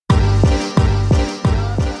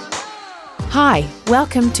Hi,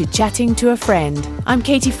 welcome to Chatting to a Friend. I'm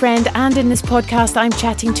Katie Friend, and in this podcast I'm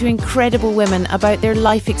chatting to incredible women about their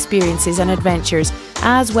life experiences and adventures,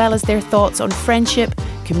 as well as their thoughts on friendship,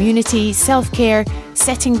 community, self-care,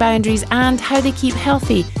 setting boundaries, and how they keep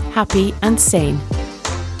healthy, happy and sane.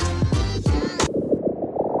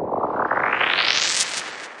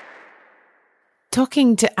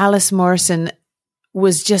 Talking to Alice Morrison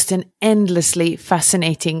was just an endlessly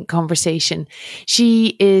fascinating conversation.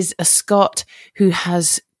 She is a Scot who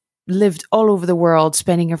has lived all over the world,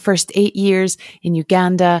 spending her first 8 years in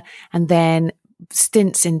Uganda and then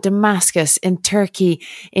stints in Damascus, in Turkey,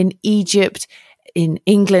 in Egypt, in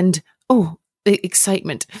England. Oh, the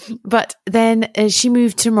excitement. But then she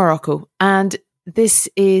moved to Morocco, and this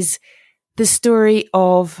is the story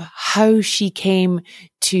of how she came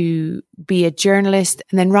to be a journalist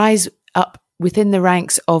and then rise up within the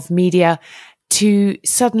ranks of media to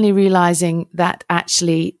suddenly realizing that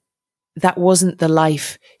actually that wasn't the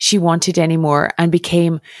life she wanted anymore and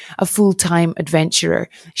became a full-time adventurer.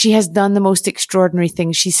 She has done the most extraordinary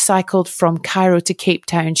things. She's cycled from Cairo to Cape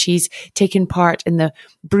Town. She's taken part in the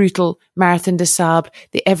brutal Marathon des Sables,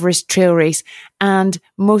 the Everest Trail Race, and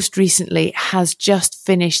most recently has just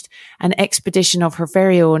finished an expedition of her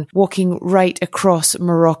very own, walking right across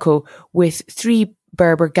Morocco with 3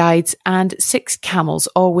 Berber guides and 6 camels,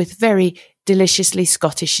 all with very deliciously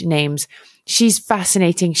Scottish names. She's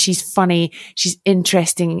fascinating. She's funny. She's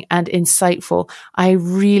interesting and insightful. I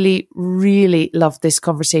really, really love this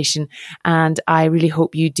conversation, and I really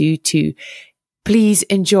hope you do too. Please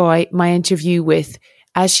enjoy my interview with,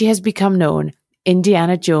 as she has become known,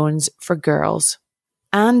 Indiana Jones for girls.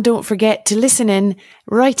 And don't forget to listen in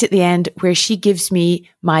right at the end where she gives me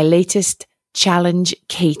my latest challenge,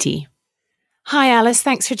 Katie. Hi, Alice.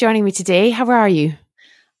 Thanks for joining me today. How are you?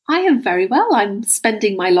 I am very well. I'm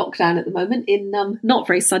spending my lockdown at the moment in not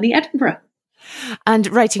very sunny Edinburgh. And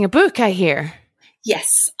writing a book, I hear.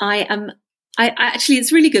 Yes, I am. I actually,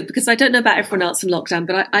 it's really good because I don't know about everyone else in lockdown,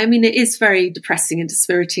 but I mean, it is very depressing and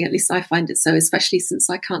dispiriting. At least I find it so, especially since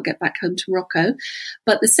I can't get back home to Morocco.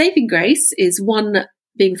 But the saving grace is, 1,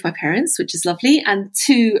 being with my parents, which is lovely, and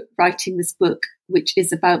 2, writing this book, which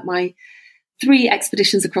is about my 3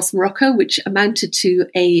 expeditions across Morocco, which amounted to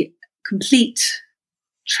a complete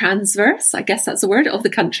transverse, I guess that's a word, of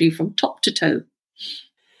the country from top to toe.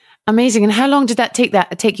 Amazing. And how long did that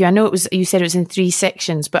take you? I know you said it was in 3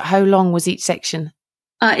 sections, but how long was each section?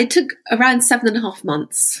 It took around 7.5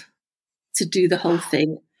 months to do the whole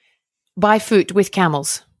thing. By foot with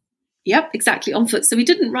camels? Yep, exactly, on foot. So we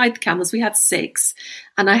didn't ride the camels. We had 6,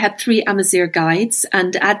 and I had 3 Amazigh guides,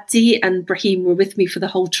 and Adi and Brahim were with me for the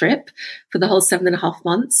whole trip, for the whole 7.5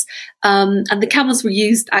 months. And the camels were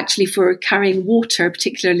used actually for carrying water,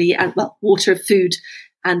 particularly, and water, food,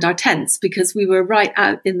 and our tents, because we were right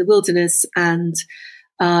out in the wilderness, and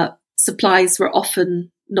supplies were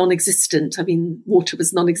often non-existent. I mean, water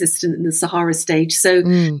was non-existent in the Sahara stage. So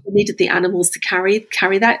we needed the animals to carry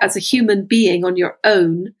that. As a human being on your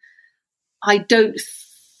own,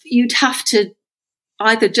 you'd have to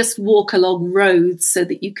either just walk along roads so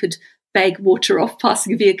that you could beg water off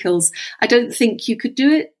passing vehicles. I don't think you could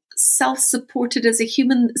do it self-supported as a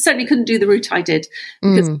human. Certainly couldn't do the route I did,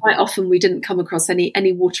 because quite often we didn't come across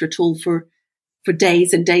any water at all for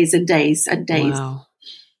days and days and days and days. Wow.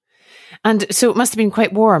 And so it must have been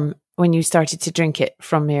quite warm when you started to drink it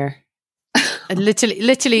from your,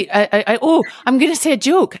 literally, I'm going to say a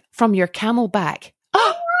joke, from your camel back.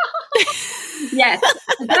 Yes,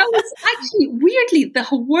 that was actually, weirdly, the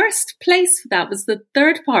worst place for that was the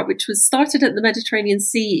 3rd part, which was started at the Mediterranean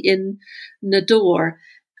Sea in Nador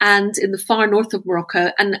and in the far north of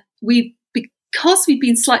Morocco. And because we'd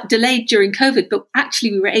been slightly delayed during COVID, but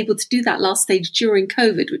actually we were able to do that last stage during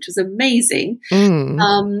COVID, which was amazing.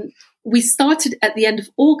 We started at the end of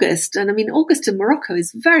August, and I mean, August in Morocco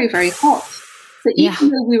is very, very hot. So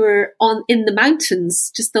even though we were in the mountains,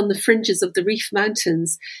 just on the fringes of the Rif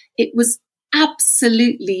Mountains, it was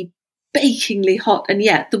absolutely bakingly hot. And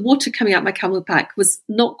yet the water coming out my camelback was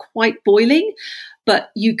not quite boiling,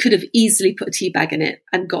 but you could have easily put a tea bag in it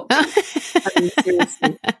and got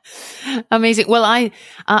seriously. Amazing. Well, I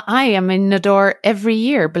am in Nador every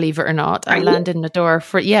year, believe it or not. I land in Nador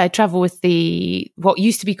I travel with what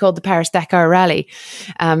used to be called the Paris-Dakar Rally.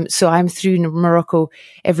 So I'm through Morocco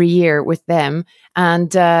every year with them.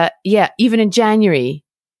 And even in January,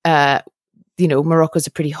 Morocco's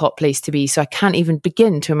a pretty hot place to be. So I can't even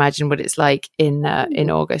begin to imagine what it's like in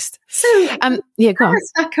August. So, go on.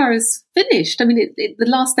 Dakar is finished. I mean, the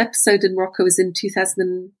last episode in Morocco was in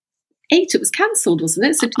 2008. 2008 it was cancelled, wasn't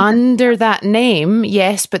it? So under that name,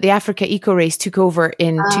 yes, but the Africa Eco Race took over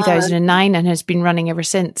in 2009 and has been running ever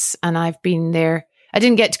since. And I've been there. I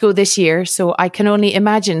didn't get to go this year, so I can only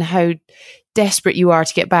imagine how desperate you are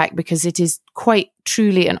to get back, because it is quite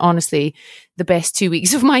truly and honestly the best 2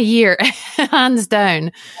 weeks of my year, hands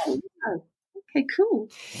down. Okay, cool.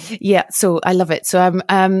 Yeah, so I love it. So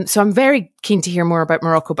I'm very keen to hear more about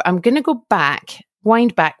Morocco, but I'm going to go back,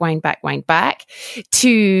 wind back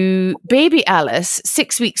to baby Alice,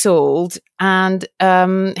 6 weeks old, and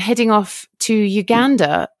heading off to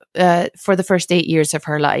Uganda for the first 8 years of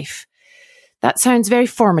her life. That sounds very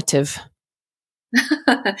formative.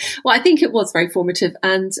 Well, I think it was very formative.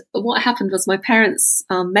 And what happened was my parents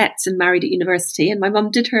met and married at university, and my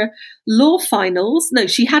mum did her law finals. No,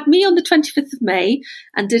 she had me on the 25th of May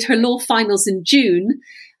and did her law finals in June.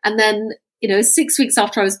 And then, 6 weeks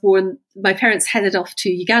after I was born, my parents headed off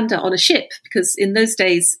to Uganda on a ship, because in those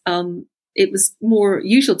days, it was more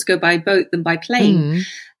usual to go by boat than by plane.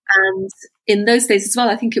 And in those days as well,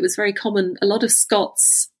 I think it was very common. A lot of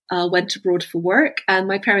Scots went abroad for work, and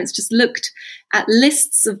my parents just looked at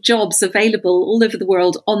lists of jobs available all over the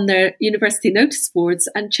world on their university notice boards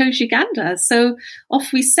and chose Uganda. So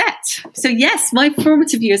off we set. So yes, my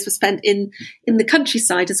formative years were spent in the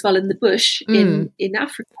countryside as well, in the bush in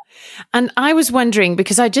Africa. And I was wondering,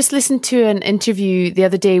 because I just listened to an interview the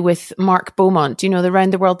other day with Mark Beaumont, the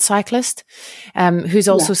round the world cyclist, who's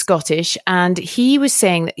also Scottish. And he was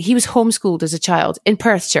saying that he was homeschooled as a child in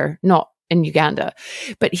Perthshire, not in Uganda.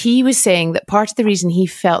 But he was saying that part of the reason he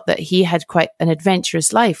felt that he had quite an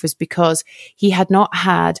adventurous life was because he had not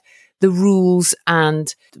had the rules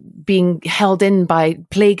and being held in by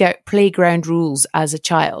playground rules as a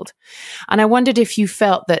child. And I wondered if you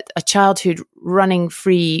felt that a childhood running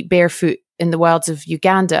free barefoot in the wilds of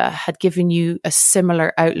Uganda had given you a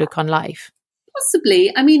similar outlook on life.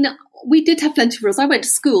 Possibly. I mean, we did have plenty of rules. I went to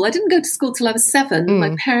school. I didn't go to school till I was 7.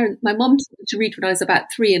 My mum taught me to read when I was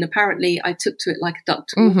about 3, and apparently I took to it like a duck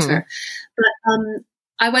to water. But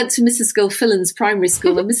I went to Mrs. Gilfillan's primary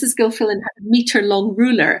school, and Mrs. Gilfillan had a metre-long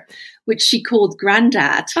ruler, which she called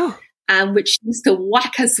Grandad, and which she used to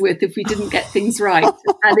whack us with if we didn't get things right.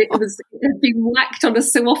 And it had been whacked on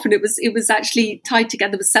us so often. It was actually tied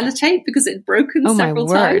together with sellotape because it had broken several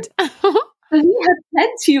times. So we had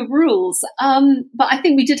plenty of rules, but I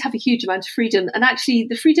think we did have a huge amount of freedom. And actually,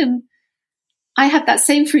 the freedom, I had that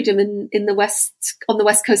same freedom in the on the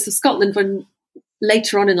west coast of Scotland, when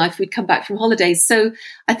later on in life we'd come back from holidays. So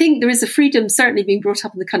I think there is a freedom certainly being brought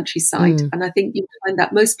up in the countryside, and I think you find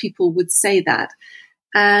that most people would say that.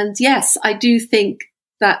 And yes, I do think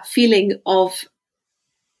that feeling of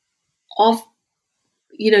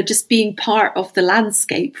just being part of the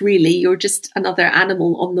landscape, really, you're just another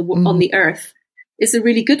animal on the earth, is a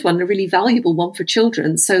really good one, a really valuable one for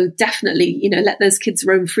children. So definitely, let those kids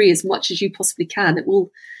roam free as much as you possibly can. It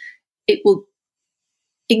will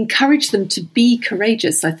encourage them to be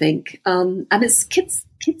courageous, I think. And it's kids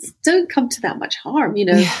don't come to that much harm,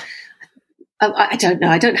 Yeah. I don't know.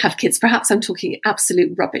 I don't have kids. Perhaps I'm talking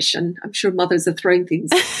absolute rubbish, and I'm sure mothers are throwing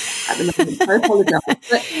things at the moment. I apologise.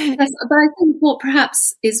 But I think what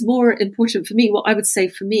perhaps is more important for me, what I would say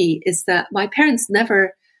for me, is that my parents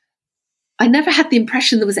I never had the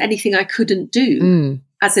impression there was anything I couldn't do,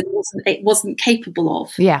 as it wasn't capable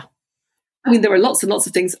of. Yeah. I mean, there are lots and lots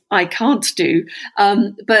of things I can't do,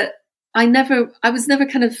 but I was never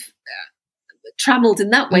kind of trammeled in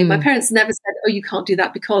that way. My parents never said, "Oh, you can't do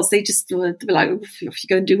that," because they were like, "Off you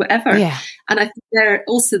go and do whatever." Yeah. And I think their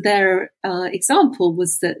example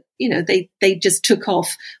was that they just took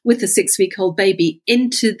off with a 6-week-old baby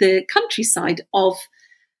into the countryside of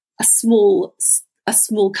a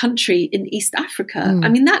small country in East Africa. I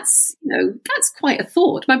mean, that's quite a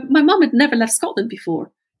thought. My mum had never left Scotland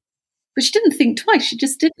before, but she didn't think twice. She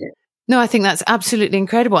just did it. No, I think that's absolutely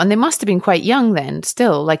incredible. And they must have been quite young then,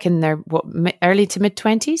 still, like in their, early to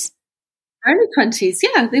mid-20s? Early 20s,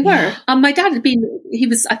 yeah, they were. Yeah. My dad he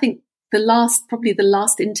was, I think, probably the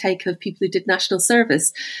last intake of people who did national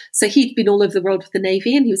service. So he'd been all over the world with the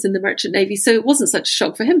Navy, and he was in the Merchant Navy. So it wasn't such a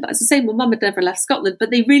shock for him. But as I say, my mum had never left Scotland, but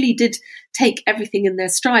they really did take everything in their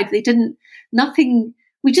stride.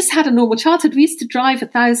 We just had a normal childhood. We used to drive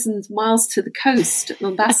 1,000 miles to the coast at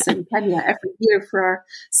Mombasa in Kenya every year for our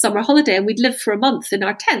summer holiday, and we'd live for a month in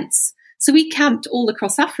our tents. So we camped all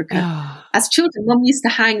across Africa. As children, Mum used to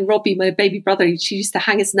hang Robbie, my baby brother, she used to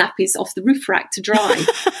hang his nappies off the roof rack to dry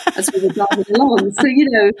as we were driving along. So,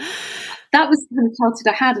 that was the kind of childhood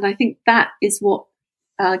I had, and I think that is what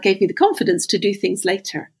gave me the confidence to do things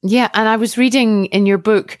later. Yeah, and I was reading in your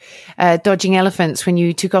book, Dodging Elephants, when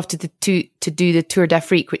you took off to do the Tour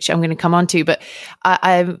d'Afrique, which I'm going to come on to, but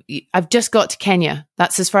I've just got to Kenya.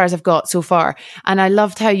 That's as far as I've got so far. And I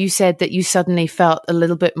loved how you said that you suddenly felt a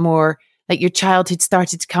little bit more like your childhood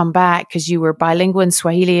started to come back because you were bilingual in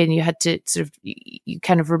Swahili and you had to sort of, you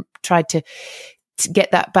kind of tried to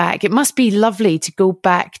get that back. It must be lovely to go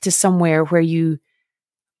back to somewhere where you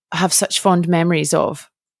have such fond memories of.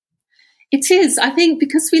 It is. I think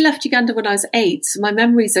because we left Uganda when I was 8, my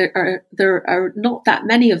memories are there are not that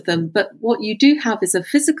many of them, but what you do have is a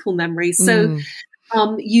physical memory. So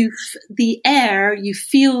the air,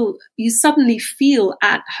 you suddenly feel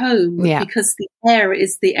at home because the air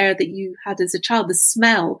is the air that you had as a child. The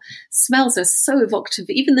smells are so evocative,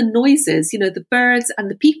 even the noises, the birds and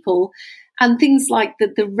the people and things like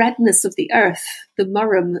the redness of the earth, the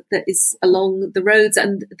murum that is along the roads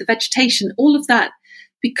and the vegetation, all of that.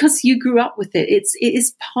 Because you grew up with it, it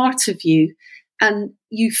is part of you, and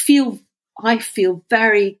I feel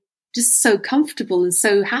very just so comfortable and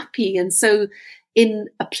so happy and so in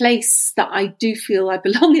a place that I do feel I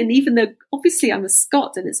belong in, even though obviously I'm a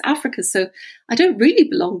Scot and it's Africa, so I don't really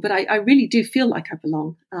belong, but I really do feel like I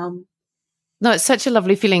belong. No, it's such a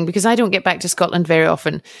lovely feeling because I don't get back to Scotland very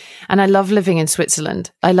often, and I love living in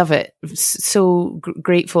Switzerland. I love it. So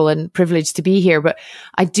grateful and privileged to be here, but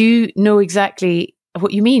I do know exactly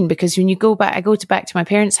what you mean, because when you go back, I go back to my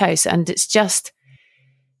parents' house and it's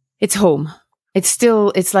home.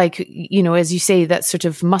 It's like, as you say, that sort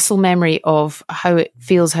of muscle memory of how it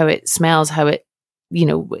feels, how it smells, how it,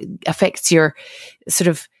 affects your sort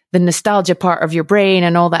of the nostalgia part of your brain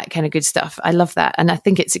and all that kind of good stuff. I love that. And I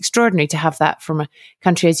think it's extraordinary to have that from a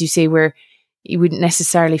country, as you say, where you wouldn't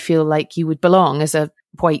necessarily feel like you would belong as a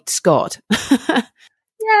white Scot. Yeah.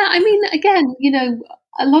 I mean, again,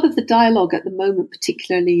 a lot of the dialogue at the moment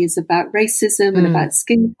particularly is about racism and about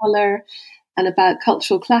skin color and about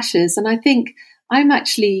cultural clashes. And I think I'm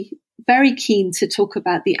actually very keen to talk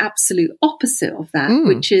about the absolute opposite of that,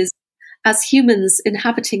 which is as humans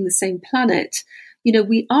inhabiting the same planet,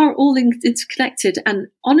 we are all interconnected. And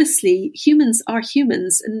honestly, humans are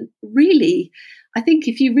humans. And really, I think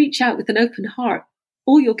if you reach out with an open heart,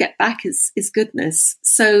 all you'll get back is goodness.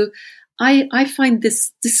 So I find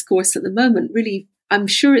this discourse at the moment really, I'm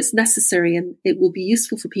sure it's necessary and it will be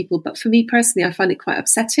useful for people. But for me personally, I find it quite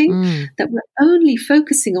upsetting that we're only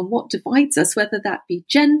focusing on what divides us, whether that be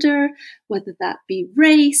gender, whether that be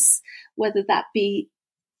race, whether that be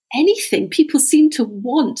anything. People seem to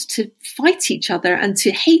want to fight each other and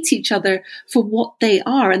to hate each other for what they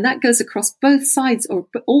are. And that goes across both sides or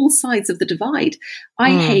all sides of the divide.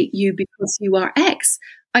 I hate you because you are X.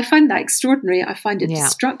 I find that extraordinary. I find it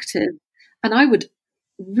destructive. And I would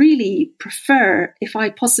really prefer, if I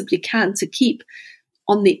possibly can, to keep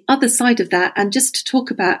on the other side of that and just to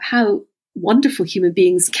talk about how wonderful human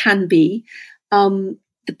beings can be,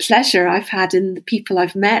 the pleasure I've had in the people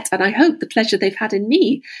I've met, and I hope the pleasure they've had in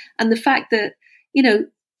me, and the fact that,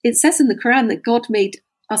 it says in the Quran that God made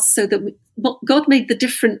us so that God made the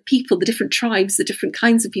different people, the different tribes, the different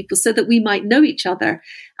kinds of people so that we might know each other.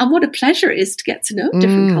 And what a pleasure it is to get to know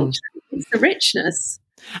different cultures. It's the richness.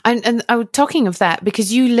 And I was talking of that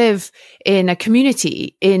because you live in a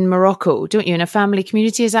community in Morocco, don't you? In a family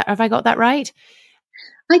community, have I got that right?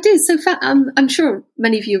 I do. So I'm sure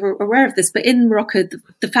many of you are aware of this, but in Morocco,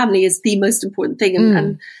 the family is the most important thing.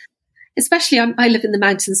 And especially, I live in the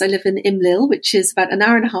mountains. I live in Imlil, which is about an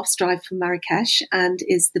hour and a half's drive from Marrakesh and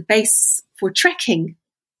is the base for trekking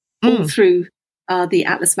all through the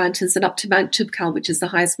Atlas Mountains and up to Mount Toubkal, which is the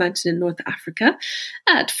highest mountain in North Africa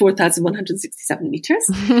at 4,167 meters.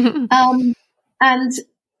 And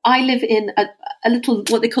I live in a little,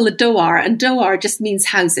 what they call a douar, and douar just means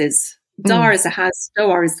houses. Dar is a house,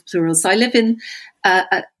 douar is the plural. So I live in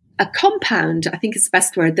a compound, I think is the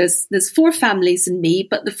best word. There's 4 families and me,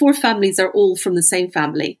 but the 4 families are all from the same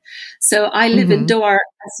family. So I live in Douar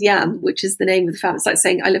Aziam, which is the name of the family. It's like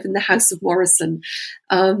saying I live in the House of Morrison.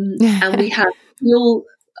 And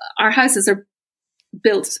our houses are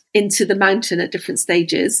built into the mountain at different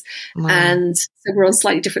stages. Wow. And so we're on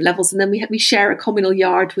slightly different levels. And then we share a communal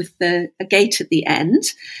yard with a gate at the end.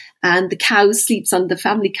 And the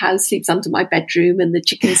family cow sleeps under my bedroom, and the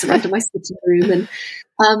chickens are under my sitting room.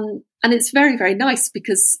 And it's very, very nice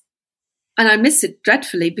and I miss it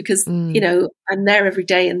dreadfully because, I'm there every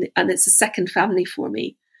day and it's a second family for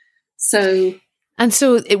me. So. And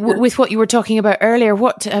so with what you were talking about earlier,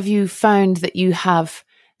 what have you found that you have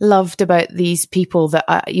loved about these people that,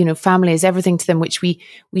 family is everything to them, which we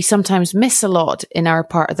sometimes miss a lot in our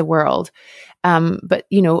part of the world. But,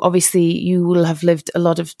 obviously you will have lived a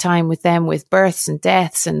lot of time with them, with births and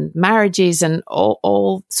deaths and marriages and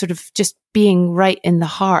all sort of just being right in the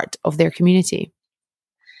heart of their community.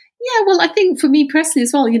 Yeah, well, I think for me personally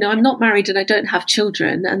as well, I'm not married and I don't have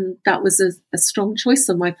children, and that was a strong choice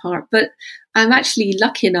on my part. But I'm actually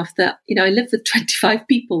lucky enough that, I live with 25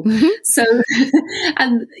 people. Mm-hmm. So,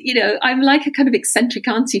 and, I'm like a kind of eccentric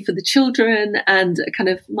auntie for the children. And kind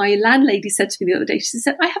of my landlady said to me the other day, she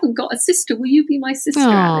said, I haven't got a sister. Will you be my sister,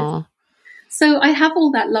 Alice? So I have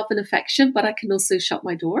all that love and affection, but I can also shut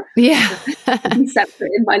my door. Yeah. Be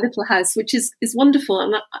separate in my little house, which is wonderful.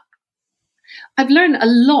 And I've learned a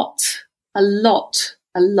lot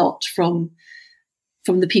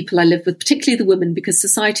from the people I live with, particularly the women, because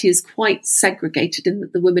society is quite segregated in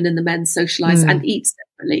that the women and the men socialize and eat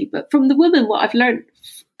separately. But from the women, what I've learned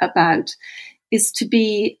about is to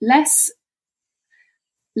be less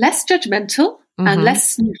judgmental and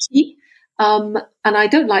less snooty. And I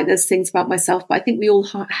don't like those things about myself, but I think we all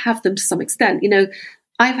have them to some extent.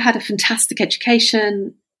 I've had a fantastic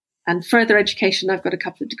education and further education. I've got a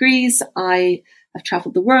couple of degrees. I have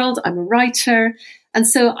traveled the world. I'm a writer. And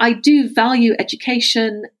so I do value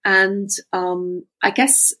education and, I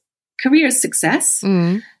guess, career success.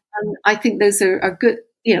 And I think those are good,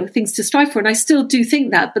 things to strive for. And I still do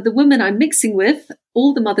think that. But the women I'm mixing with,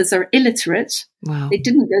 all the mothers are illiterate. Wow. They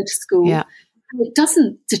didn't go to school. Yeah. And it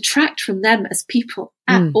doesn't detract from them as people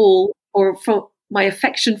at all, or from my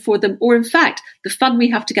affection for them, or in fact, the fun we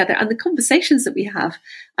have together and the conversations that we have.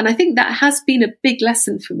 And I think that has been a big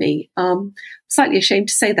lesson for me. I'm slightly ashamed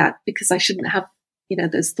to say that because I shouldn't have,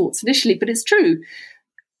 those thoughts initially, but it's true.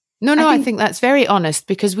 No, I think that's very honest,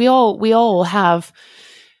 because we all have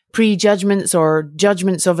prejudgments or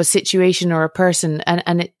judgments of a situation or a person.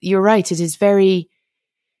 And you're right. It is very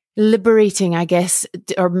liberating, I guess,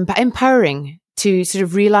 or empowering to sort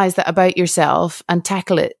of realize that about yourself and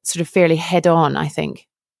tackle it sort of fairly head on, I think.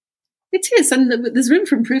 It is. And there's room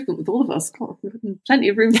for improvement with all of us. God, plenty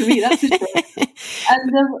of room for me, that's for sure.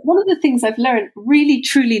 And one of the things I've learned, really,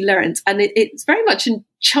 truly learned, and it's very much in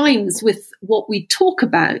chimes with what we talk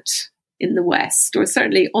about in the West, or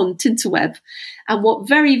certainly on Tinterweb, and what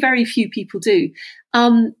very, very few people do.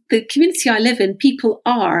 The community I live in,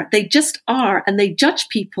 they just are, and they judge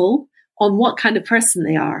people on what kind of person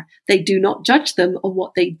they are. They do not judge them on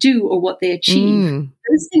what they do or what they achieve.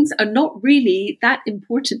 Those things are not really that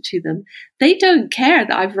important to them. They don't care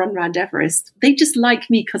that I've run around Everest. They just like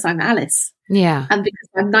me because I'm Alice. Yeah. And because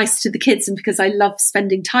I'm nice to the kids and because I love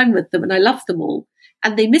spending time with them and I love them all.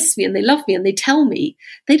 And they miss me and they love me and they tell me.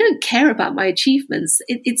 They don't care about my achievements.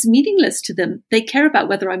 It's meaningless to them. They care about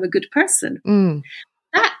whether I'm a good person.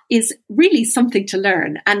 That is really something to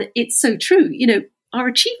learn. And it's so true. Our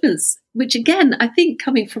achievements, which again, I think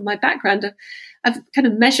coming from my background, I've kind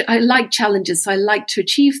of measured, I like challenges, so I like to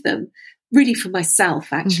achieve them really for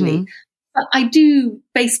myself, actually. But I do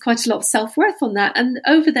base quite a lot of self-worth on that. And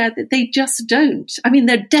over there, they just don't. I mean,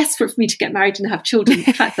 they're desperate for me to get married and have children.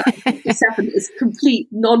 The fact that I'm 57 is complete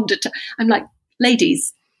I'm like,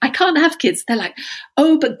 ladies, I can't have kids. They're like,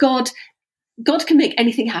 oh, but God can make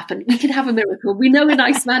anything happen. We can have a miracle. We know a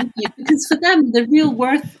nice man for you. Because for them, the real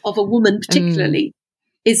worth of a woman particularly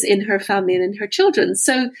is in her family and in her children.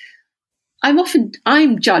 So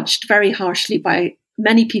I'm judged very harshly by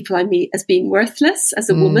many people I meet as being worthless as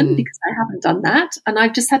a woman because I haven't done that. And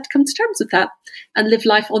I've just had to come to terms with that and live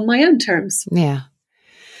life on my own terms. Yeah.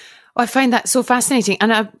 Well, I find that so fascinating.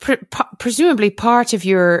 And presumably part of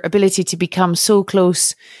your ability to become so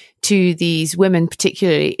close to these women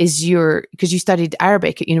particularly is because you studied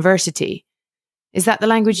Arabic at university. Is that the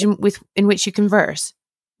language in which you converse?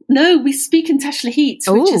 No, we speak in Tashlahit,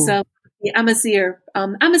 which is the Amazigh.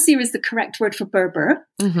 Amazigh is the correct word for Berber.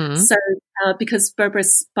 So because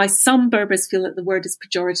some Berbers feel that the word is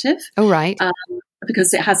pejorative. Oh, right.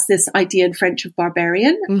 Because it has this idea in French of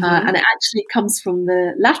barbarian. And it actually comes from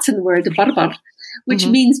the Latin word barbar, which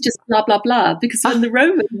means just blah, blah, blah. Because when the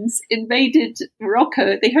Romans invaded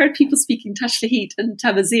Morocco, they heard people speaking Tashlahit and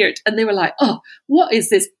Tamazight, and they were like, oh, what is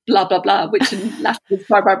this blah, blah, blah, which in Latin is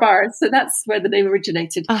bar, bar, bar. So that's where the name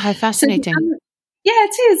originated. Oh, how fascinating. So, yeah,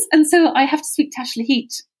 it is. And so I have to speak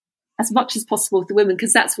Tashlahit as much as possible with the women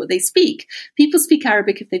because that's what they speak. People speak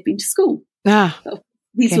Arabic if they've been to school.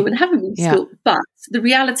 These women haven't been to school. But the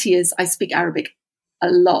reality is I speak Arabic a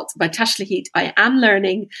lot. By Tashlahit, I am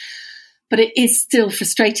learning, but it is still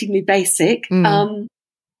frustratingly basic,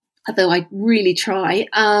 although I really try.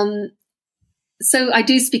 So I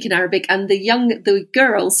do speak in Arabic, and the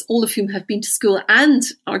girls, all of whom have been to school and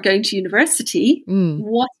are going to university,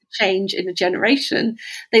 what a change in a generation.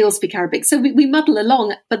 They all speak Arabic. So we muddle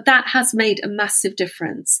along, but that has made a massive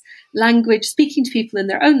difference. Language, speaking to people in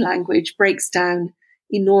their own language breaks down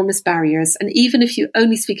enormous barriers. And even if you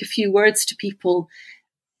only speak a few words to people,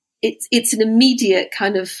 it's an immediate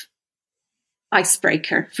kind of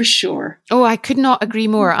icebreaker for sure. Oh, I could not agree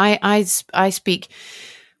more. I speak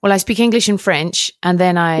English and French, and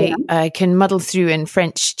then I can muddle through in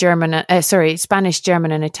Spanish, German,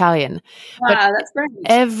 and Italian. Wow, but that's great.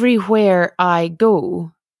 Anywhere I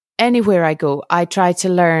go, I try to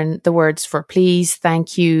learn the words for please,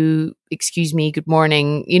 thank you, excuse me, good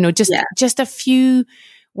morning, just a few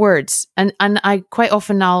words. And I quite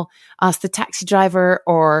often I'll ask the taxi driver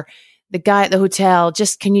or the guy at the hotel,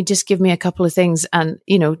 can you just give me a couple of things? And,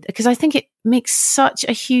 because I think it makes such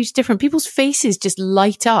a huge difference. People's faces just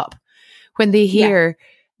light up when they hear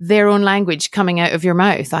their own language coming out of your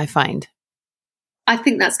mouth, I find. I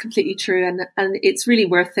think that's completely true. And it's really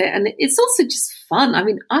worth it. And it's also just fun. I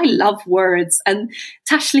mean, I love words, and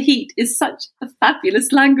Tashlehet is such a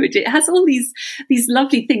fabulous language. It has all these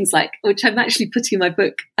lovely things which I'm actually putting in my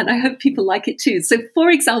book, and I hope people like it too. So for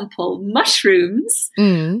example, mushrooms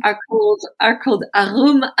are called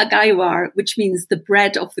arum agaiwar, which means the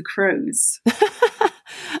bread of the crows.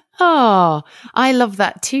 Oh, I love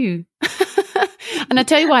that too. And I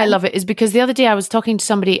tell you why I love it is because the other day I was talking to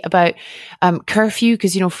somebody about curfew,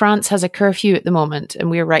 because, France has a curfew at the moment and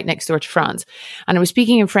we're right next door to France. And I was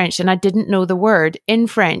speaking in French and I didn't know the word in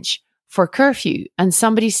French for curfew. And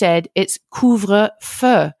somebody said it's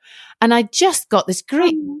couvre-feu. And I just got this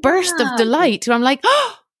great burst of delight where I'm like,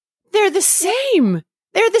 oh, they're the same.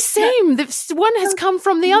 They're the same. One has come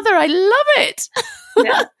from the other. I love it.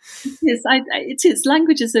 Yeah, it is.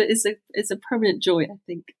 Language is a permanent joy, I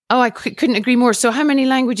think. Oh, I couldn't agree more. So how many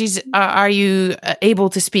languages are you able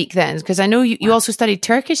to speak then? Because I know you also studied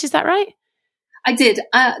Turkish, is that right? I did.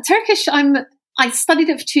 Turkish, I studied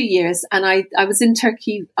it for 2 years, and I was in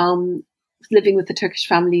Turkey living with the Turkish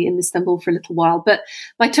family in Istanbul for a little while. But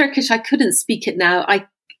my Turkish, I couldn't speak it now.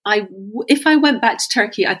 If I went back to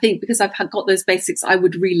Turkey, I think because I've got those basics, I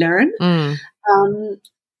would relearn.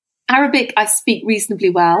 Arabic, I speak reasonably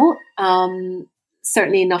well.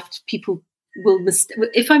 Certainly enough people will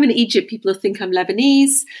if I'm in Egypt, people will think I'm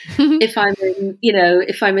Lebanese. If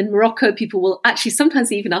I'm in Morocco, people will actually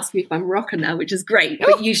sometimes even ask me if I'm Moroccan now, which is great.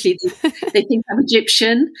 But usually they think I'm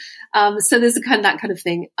Egyptian. So there's that kind of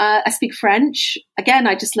thing. I speak French. Again,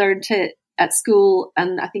 I just learned it at school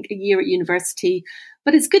and I think a year at university.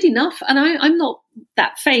 But it's good enough. And I'm not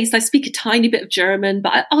that phased. I speak a tiny bit of German,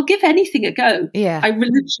 but I'll give anything a go. Yeah. I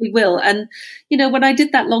literally will. And, when I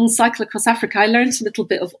did that long cycle across Africa, I learned a little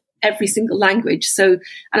bit of every single language. So, and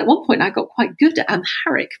at one point I got quite good at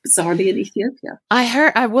Amharic, bizarrely, in Ethiopia.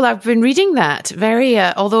 I've been reading that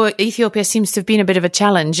although Ethiopia seems to have been a bit of a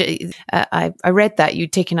challenge. I read that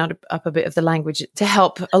you'd taken up a bit of the language to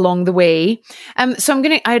help along the way. So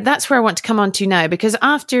that's where I want to come on to now, because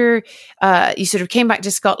after you sort of came back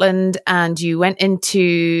to Scotland and you went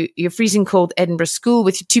into your freezing cold Edinburgh school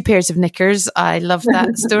with 2 pairs of knickers. I love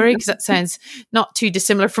that story because that sounds not too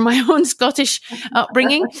dissimilar from my own Scottish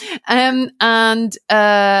upbringing. And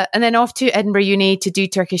then off to Edinburgh Uni to do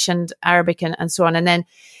Turkish and Arabic and so on. And then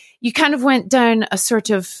you kind of went down a sort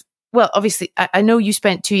of, well, obviously, I know you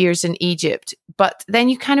spent 2 years in Egypt, but then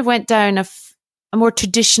you kind of went down a more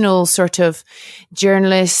traditional sort of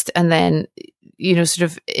journalist and then, sort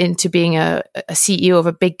of into being a CEO of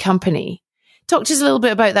a big company. Talk to us a little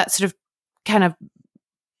bit about that sort of kind of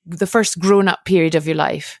the first grown-up period of your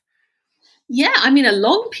life. Yeah, I mean, a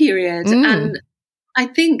long period. And I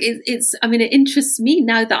think it interests me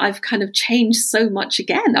now that I've kind of changed so much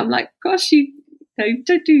again. I'm like, gosh, you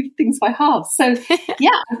don't do things by halves. So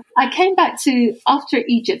yeah, I came back after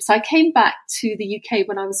Egypt. So I came back to the UK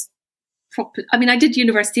when I was I did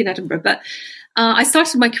university in Edinburgh, but I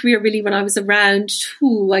started my career really when I was around,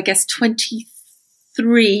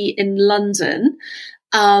 23 in London.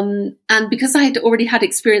 And because I had already had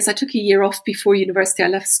experience, I took a year off before university. I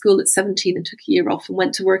left school at 17 and took a year off and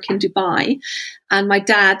went to work in Dubai. And my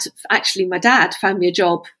dad found me a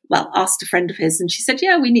job, asked a friend of his, and she said,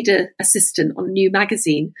 yeah, we need an assistant on a new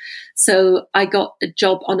magazine. So I got a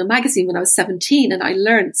job on a magazine when I was 17 and I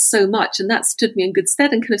learned so much, and that stood me in good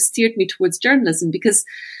stead and kind of steered me towards journalism because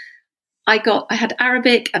I had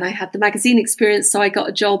Arabic and I had the magazine experience. So I got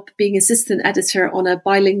a job being assistant editor on a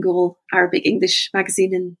bilingual Arabic English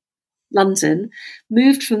magazine in London,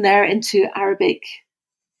 moved from there into Arabic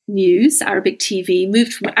News, Arabic TV,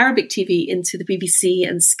 moved from Arabic TV into the BBC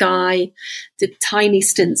and Sky, did tiny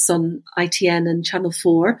stints on ITN and Channel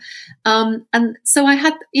 4. And so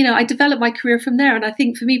I developed my career from there. And I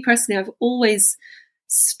think for me personally, I've always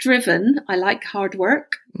striven. I like hard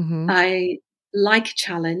work. Mm-hmm. I like a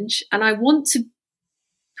challenge, and I want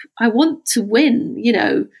to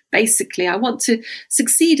win, basically. I want to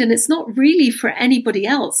succeed, and it's not really for anybody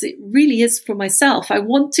else. It really is for myself. I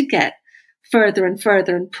want to get further and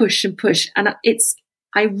further and push. And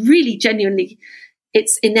I really genuinely,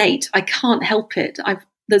 it's innate. I can't help it.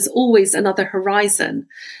 There's always another horizon.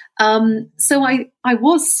 So I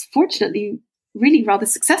was fortunately really rather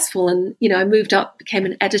successful. And, I moved up, became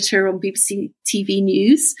an editor on BBC TV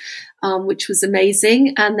News, which was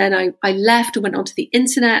amazing. And then I left and went onto the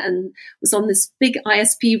internet and was on this big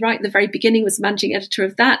ISP right at the very beginning, was managing editor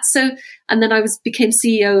of that. So, and then I became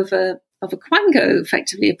CEO of a Quango,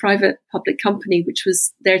 effectively a private public company, which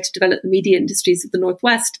was there to develop the media industries of the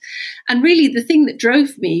Northwest. And really the thing that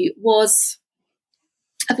drove me was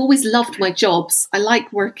I've always loved my jobs. I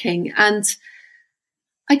like working, and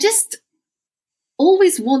I just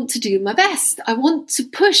always want to do my best. I want to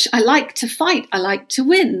push. I like to fight. I like to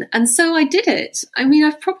win. And so I did it. I mean,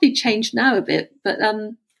 I've probably changed now a bit, but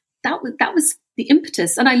that was the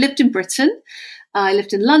impetus. And I lived in Britain. I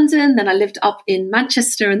lived in London, then I lived up in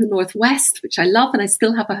Manchester in the Northwest, which I love, and I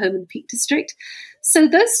still have a home in the Peak District. So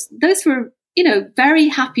those were, very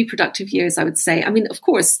happy, productive years, I would say. I mean, of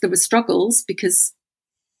course, there were struggles, because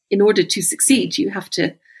in order to succeed, you have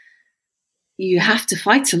to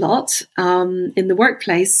fight a lot in the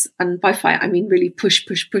workplace, and by fight I mean really push.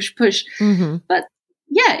 Mm-hmm. But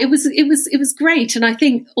yeah, it was great. And I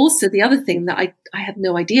think also the other thing that I had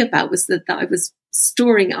no idea about was that I was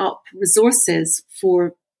storing up resources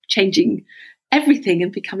for changing everything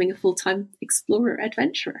and becoming a full-time explorer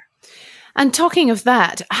adventurer. And talking of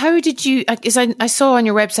that, how did you, as I saw on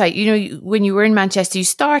your website, when you were in Manchester, you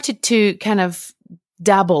started to kind of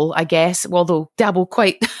dabble, I guess, although dabble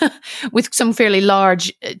quite with some fairly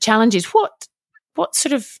large challenges. What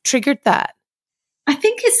sort of triggered that? I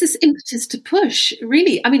think it's this impetus to push,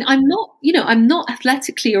 really. I mean, I'm not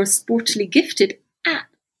athletically or sportly gifted at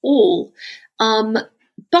all.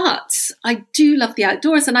 But I do love the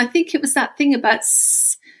outdoors. And I think it was that thing about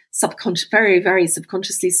very, very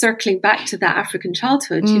subconsciously circling back to that African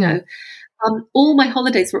childhood, all my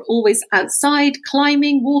holidays were always outside,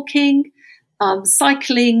 climbing, walking,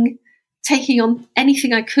 cycling, taking on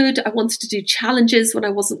anything I could. I wanted to do challenges when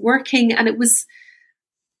I wasn't working. And it was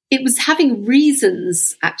having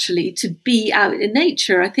reasons actually to be out in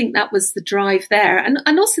nature. I think that was the drive there. And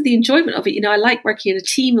also the enjoyment of it. I like working in a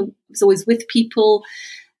team. I was always with people,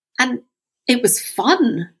 and it was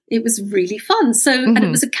fun. It was really fun. So, mm-hmm. And it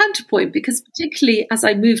was a counterpoint, because particularly as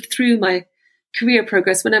I moved through my career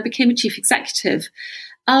progress, when I became a chief executive,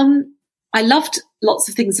 I loved lots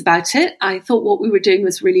of things about it. I thought what we were doing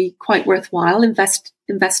was really quite worthwhile,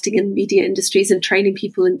 investing in media industries and training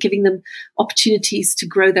people and giving them opportunities to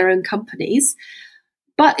grow their own companies.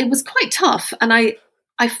 But it was quite tough. And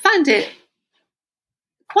I found it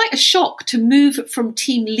quite a shock to move from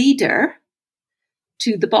team leader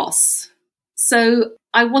to the boss. So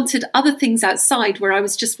I wanted other things outside where I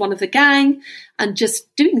was just one of the gang and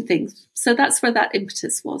just doing things. So that's where that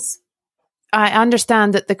impetus was. I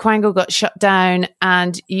understand that the Quango got shut down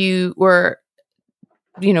and you were,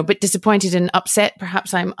 a bit disappointed and upset.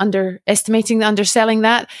 Perhaps I'm underselling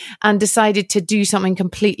that, and decided to do something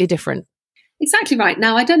completely different. Exactly right.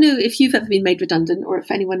 Now, I don't know if you've ever been made redundant or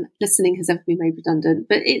if anyone listening has ever been made redundant,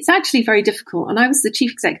 but it's actually very difficult. And I was the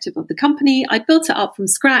chief executive of the company. I built it up from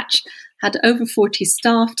scratch, had over 40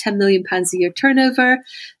 staff, £10 million a year turnover.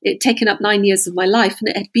 It had taken up 9 years of my life, and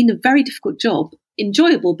it had been a very difficult job.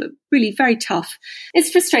 Enjoyable, but really very tough.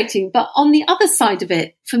 It's frustrating. But on the other side of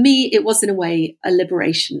it, for me, it was in a way a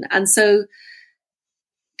liberation. And so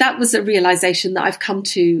that was a realization that I've come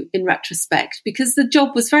to in retrospect, because the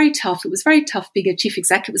job was very tough. It was very tough being a chief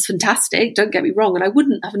executive. It was fantastic, don't get me wrong, and I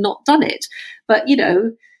wouldn't have not done it. But,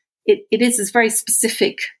 it is this very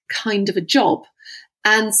specific kind of a job.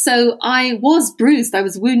 And so I was bruised. I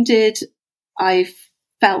was wounded. I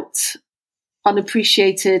felt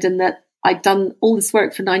unappreciated, and that I'd done all this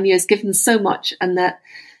work for 9 years, given so much, and that,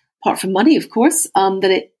 apart from money, of course,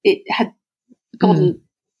 that it had gotten,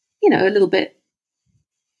 a little bit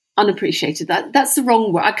unappreciated. That's the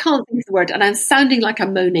wrong word. I can't think of the word, and I'm sounding like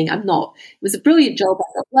I'm moaning. I'm not. It was a brilliant job.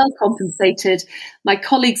 I got well compensated. My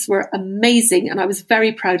colleagues were amazing, and I was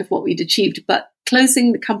very proud of what we'd achieved. But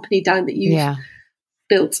closing the company down that you've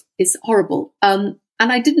built is horrible. And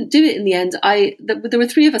And I didn't do it in the end. There were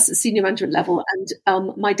three of us at senior management level,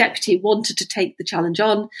 and my deputy wanted to take the challenge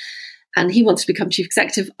on, and he wanted to become chief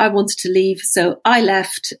executive. I wanted to leave, so I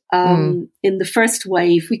left in the first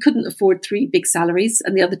wave. We couldn't afford 3 big salaries,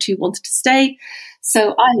 and the other 2 wanted to stay.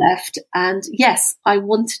 So I left, and yes, I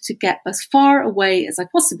wanted to get as far away as I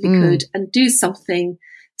possibly could and do something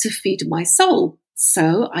to feed my soul.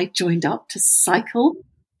 So I joined up to cycle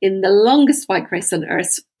in the longest bike race on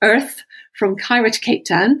Earth from Cairo to Cape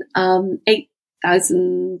Town,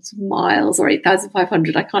 8,000 miles or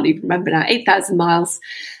 8,500. I can't even remember now. 8,000 miles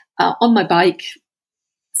on my bike.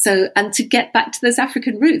 So, and to get back to those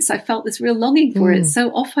African roots, I felt this real longing for it. So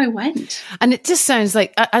off I went. And it just sounds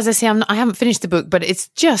like, as I say, I haven't finished the book, but it's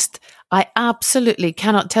just, I absolutely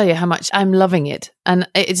cannot tell you how much I'm loving it. And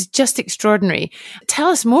it's just extraordinary. Tell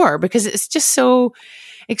us more, because it's just so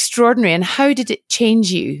extraordinary. And how did it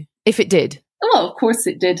change you, if it did? Oh, of course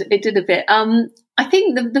it did. It did a bit. I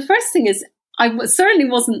think the first thing is certainly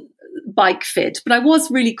wasn't bike fit, but I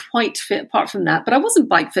was really quite fit apart from that. But I wasn't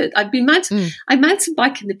bike fit. I mountain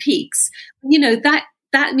bike in the peaks. You know,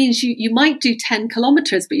 that means you might do 10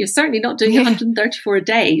 kilometers, but you're certainly not doing 134 a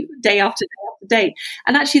day, day after day after day.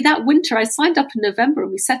 And actually that winter, I signed up in November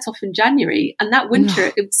and we set off in January. And that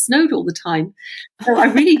winter it snowed all the time. So I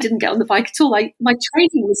really didn't get on the bike at all. My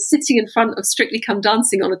training was sitting in front of Strictly Come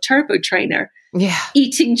Dancing on a turbo trainer,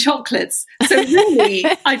 eating chocolates. So really,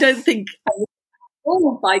 I don't think I was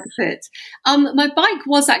all bike fit. My bike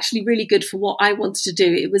was actually really good for what I wanted to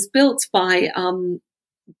do. It was built by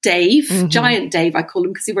Dave, Giant Dave, I call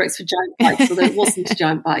him, because he works for Giant Bikes, although it wasn't a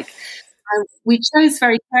giant bike. We chose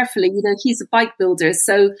very carefully, you know, he's a bike builder.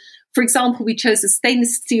 So, for example, we chose a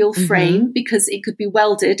stainless steel frame because it could be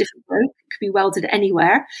welded if it broke, it could be welded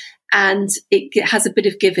anywhere, and it has a bit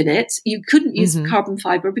of give in it. You couldn't use carbon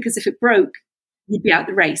fiber because if it broke, you'd be out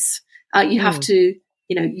the race. You have to,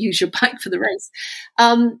 you know, use your bike for the race.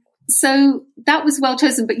 So that was well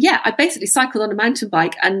chosen. But yeah, I basically cycled on a mountain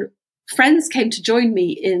bike, and friends came to join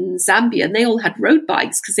me in Zambia, and they all had road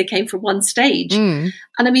bikes because they came from one stage. And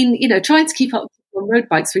I mean, you know, trying to keep up on road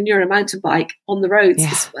bikes when you're on a mountain bike on the roads,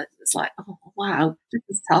 it's like, oh, wow, this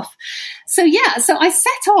is tough. So yeah, so I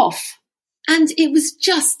set off, and it was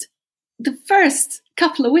just the first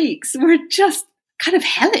couple of weeks were just kind of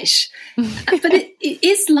hellish. But it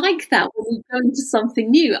is like that when you go into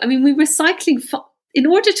something new. I mean, we were cycling in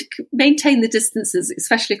order to maintain the distances,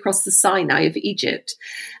 especially across the Sinai of Egypt.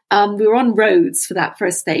 We were on roads for that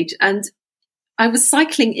first stage, and I was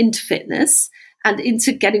cycling into fitness and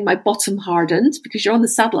into getting my bottom hardened because you're on the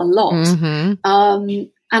saddle a lot.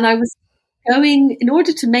 And I was going, in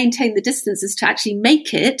order to maintain the distances, to actually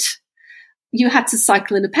make it, you had to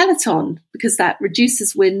cycle in a peloton because that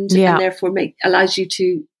reduces wind and therefore allows you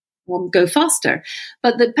to go faster.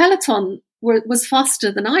 But the peloton was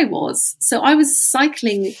faster than I was. So I was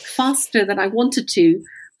cycling faster than I wanted to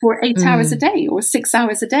for 8 hours a day or 6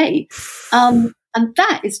 hours a day. And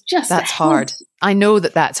that is just... That's hard. I know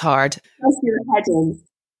that's hard.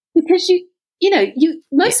 Because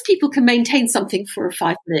most people can maintain something for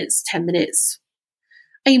 5 minutes, 10 minutes.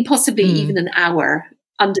 I mean, possibly even an hour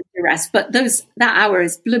under duress, but that hour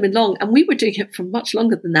is blooming long. And we were doing it for much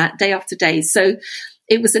longer than that, day after day. So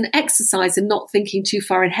it was an exercise in not thinking too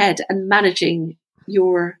far ahead and managing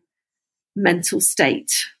your mental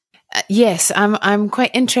state. Yes, I'm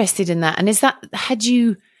quite interested in that. And is that,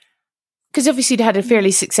 because obviously you'd had a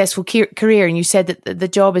fairly successful career, and you said that the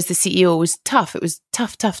job as the CEO was tough. It was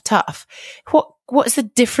tough. What's the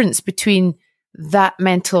difference between that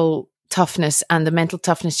mental toughness and the mental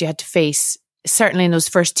toughness you had to face, certainly in those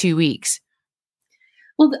first 2 weeks?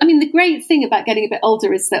 Well, I mean, the great thing about getting a bit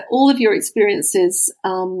older is that all of your experiences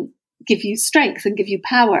give you strength and give you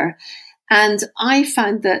power. And I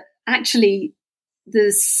found that actually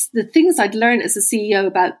the things I'd learned as a CEO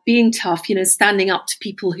about being tough, you know, standing up to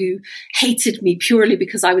people who hated me purely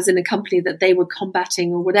because I was in a company that they were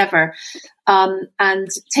combating or whatever, and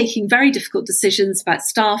taking very difficult decisions about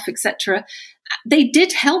staff, etc. They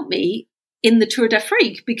did help me in the Tour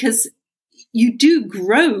d'Afrique because you do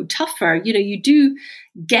grow tougher, you know, you do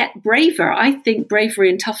get braver. I think bravery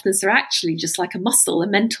and toughness are actually just like a muscle, a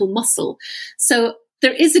mental muscle. So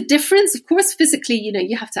there is a difference. Of course, physically, you know,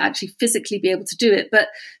 you have to actually physically be able to do it, but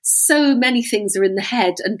so many things are in the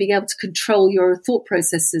head and being able to control your thought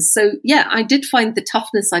processes. So yeah, I did find the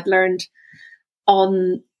toughness I'd learned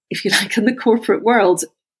on, if you like, in the corporate world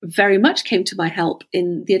very much came to my help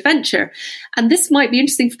in the adventure. And this might be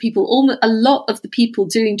interesting for people. A lot of the people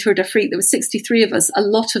doing Tour d'Afrique, there were 63 of us, a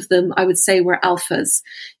lot of them, I would say, were alphas.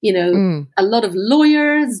 You know, a lot of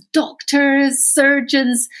lawyers, doctors,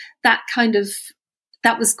 surgeons, that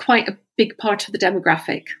was quite a big part of the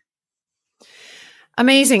demographic.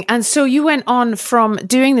 Amazing. And so you went on from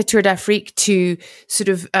doing the Tour d'Afrique to sort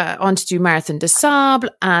of on to do Marathon des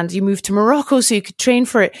Sables, and you moved to Morocco so you could train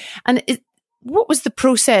for it. And what was the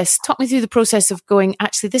process? Talk me through the process of going,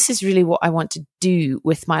 actually, this is really what I want to do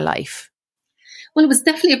with my life. Well, it was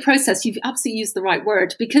definitely a process. You've absolutely used the right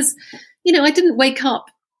word, because, you know, I didn't wake up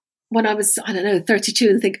when I was, 32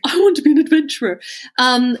 and think, I want to be an adventurer.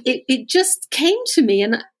 It just came to me,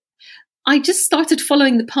 and I just started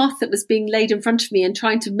following the path that was being laid in front of me and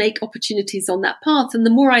trying to make opportunities on that path. And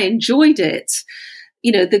the more I enjoyed it,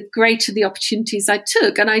 you know, the greater the opportunities I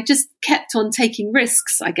took. And I just kept on taking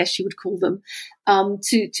risks, I guess you would call them,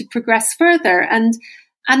 to progress further and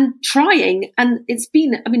trying. And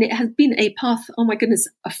it has been a path, oh my goodness,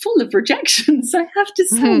 full of rejections, I have to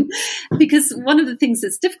say, because one of the things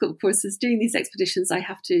that's difficult, of course, is doing these expeditions. I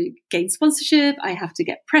have to gain sponsorship. I have to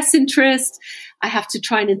get press interest. I have to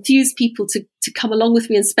try and enthuse people to come along with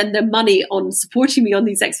me and spend their money on supporting me on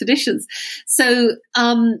these expeditions. So,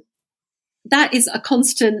 that is a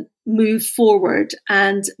constant move forward.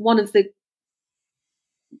 And one of the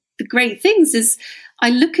great things is I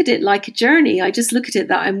look at it like a journey. I just look at it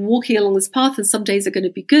that I'm walking along this path, and some days are going to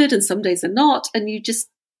be good and some days are not. And you just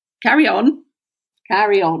carry on.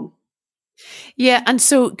 Yeah. And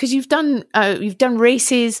so, because you've done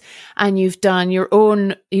races and you've done your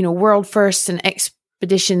own, you know, world firsts and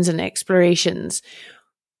expeditions and explorations.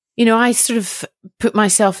 You know, I sort of put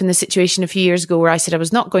myself in the situation a few years ago where I said I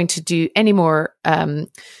was not going to do any more,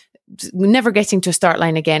 never getting to a start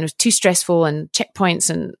line again. It was too stressful, and checkpoints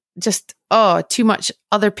and just, too much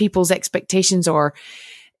other people's expectations, or,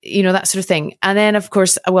 you know, that sort of thing. And then, of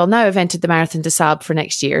course, now I've entered the Marathon des Sables for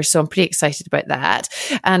next year. So I'm pretty excited about that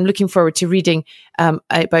and looking forward to reading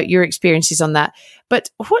about your experiences on that. But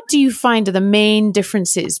what do you find are the main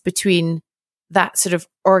differences between that sort of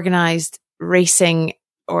organized racing,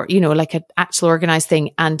 or, you know, like an actual organized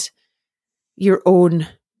thing, and your own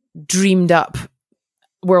dreamed up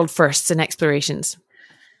world firsts and explorations?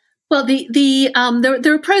 Well,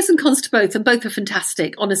 there are pros and cons to both, and both are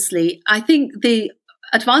fantastic, honestly. I think the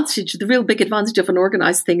real big advantage of an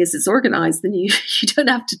organized thing is it's organized, and you don't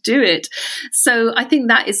have to do it. So I think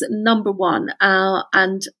that is number one.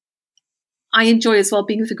 And I enjoy as well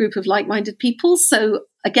being with a group of like-minded people. So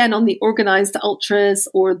again, on the organized ultras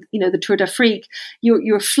or, you know, the Tour d'Afrique,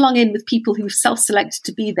 you're flung in with people who've self-selected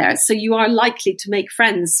to be there. So you are likely to make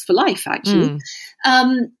friends for life, actually.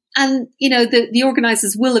 And, you know, the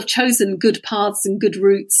organizers will have chosen good paths and good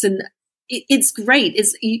routes, and it's great.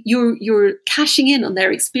 You're cashing in on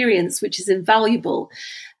their experience, which is invaluable.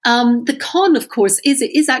 The con, of course, is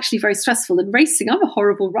it is actually very stressful. In racing, I'm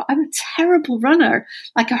a terrible runner,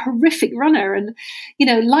 like a horrific runner. And, you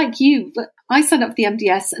know, like you, I signed up for the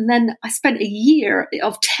MDS, and then I spent a year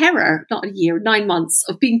of terror, not a year, 9 months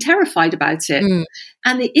of being terrified about it.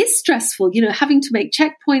 And it is stressful, you know, having to make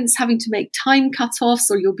checkpoints, having to make time cutoffs,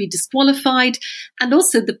 or you'll be disqualified. And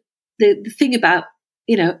also the thing about,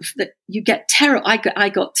 you know, that you get I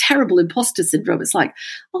got terrible imposter syndrome. It's like,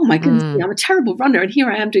 oh my goodness, I'm a terrible runner, and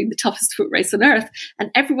here I am doing the toughest foot race on earth,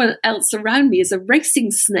 and everyone else around me is a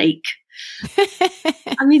racing snake.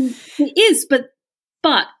 I mean, it is,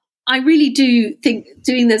 but I really do think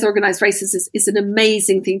doing those organized races is an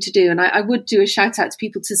amazing thing to do. And I would do a shout out to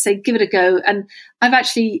people to say, give it a go. And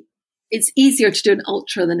it's easier to do an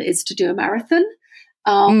ultra than it is to do a marathon.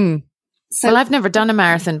 So, well, I've never done a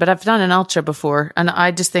marathon, but I've done an ultra before. And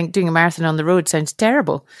I just think doing a marathon on the road sounds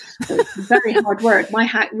terrible. It's very hard work. My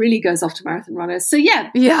hat really goes off to marathon runners. So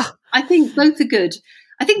yeah, I think both are good.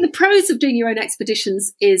 I think the pros of doing your own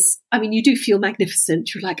expeditions is, I mean, you do feel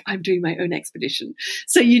magnificent. You're like, I'm doing my own expedition.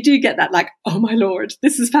 So you do get that like, oh my Lord,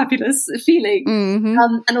 this is fabulous feeling.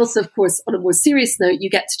 And also, of course, on a more serious note, you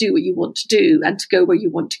get to do what you want to do and to go where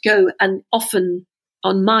you want to go. And often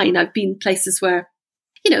on mine, I've been places where,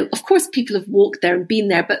 you know, of course, people have walked there and been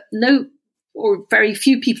there, but very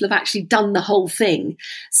few people have actually done the whole thing.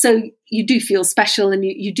 So you do feel special, and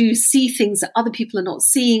you do see things that other people are not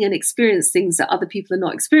seeing, and experience things that other people are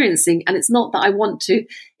not experiencing. And it's not that I want to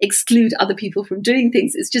exclude other people from doing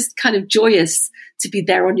things. It's just kind of joyous to be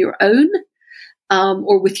there on your own,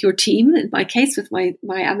 or with your team, in my case, with my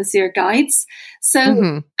Amazir guides.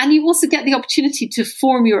 So, and you also get the opportunity to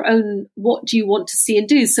form your own, what do you want to see and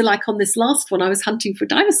do? So like on this last one, I was hunting for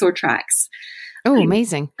dinosaur tracks. Oh,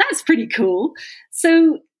 amazing. That's pretty cool.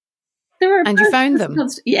 So there are... And you found them?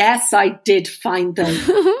 Yes, I did find them.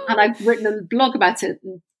 And I've written a blog about it.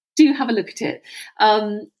 Do have a look at it.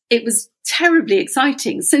 It was terribly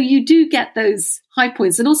exciting. So you do get those high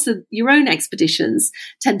points. And also your own expeditions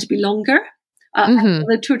tend to be longer,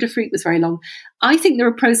 The Tour de Freak was very long. I think there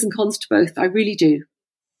are pros and cons to both. I really do.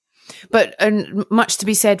 But much to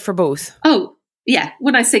be said for both. Oh, yeah.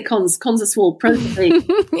 When I say cons are small, pros are big.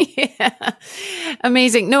 Yeah.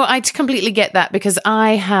 Amazing. No, I completely get that, because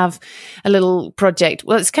I have a little project.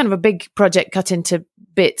 Well, it's kind of a big project cut into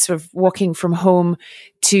bits of walking from home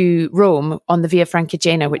to Rome on the Via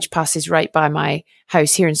Francigena, which passes right by my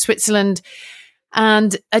house here in Switzerland.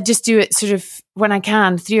 And I just do it sort of when I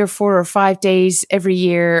can, 3 or 4 or 5 days every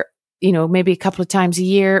year, you know, maybe a couple of times a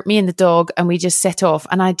year, me and the dog, and we just set off.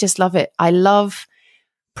 And I just love it. I love,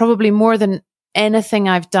 probably more than anything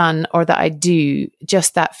I've done or that I do,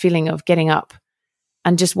 just that feeling of getting up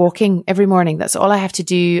and just walking every morning. That's all I have to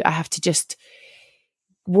do. I have to just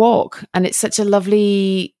walk. And it's such a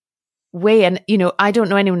lovely way. And, you know, I don't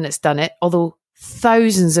know anyone that's done it, although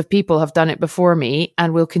thousands of people have done it before me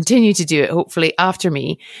and will continue to do it, hopefully after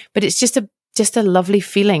me. But it's just a lovely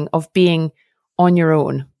feeling of being on your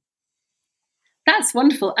own. That's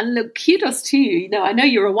wonderful. And look, kudos to you. You know, I know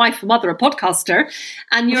you're a wife, a mother, a podcaster,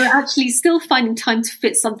 and you're actually still finding time to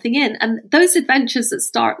fit something in. And those adventures that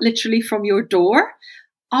start literally from your door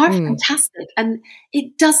are fantastic. And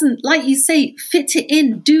it doesn't, like you say, fit it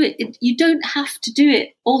in, do it. You don't have to do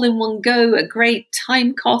it all in one go at great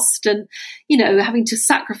time cost and, you know, having to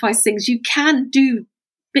sacrifice things. You can do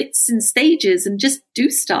bits and stages and just do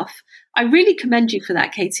stuff. I really commend you for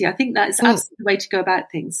that, Katie. I think that is absolutely the way to go about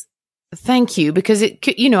things. Thank you, because it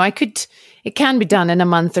could, you know, it can be done in a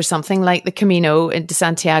month or something, like the Camino de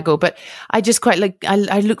Santiago, but I just quite like,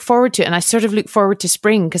 I look forward to it, and I sort of look forward to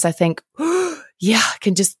spring, because I think, oh, yeah, I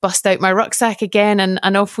can just bust out my rucksack again and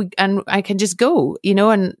I can just go, you know,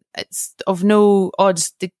 and it's of no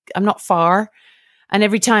odds. I'm not far. And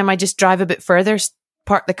every time I just drive a bit further,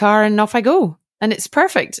 park the car, and off I go. And it's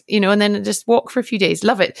perfect, you know, and then I just walk for a few days.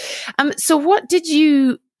 Love it. So what did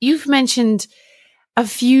you've mentioned a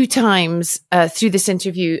few times through this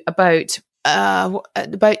interview about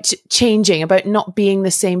changing, about not being the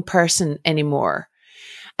same person anymore.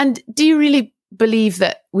 And do you really believe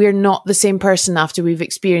that we're not the same person after we've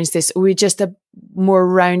experienced this, or we're just a more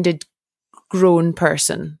rounded, grown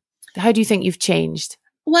person? How do you think you've changed?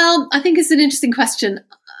 Well, I think it's an interesting question.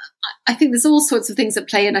 I think there's all sorts of things at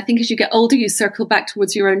play. And I think as you get older, you circle back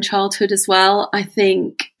towards your own childhood as well. I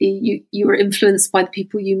think you are influenced by the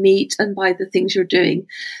people you meet and by the things you're doing.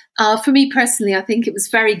 For me personally, I think it was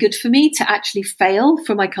very good for me to actually fail,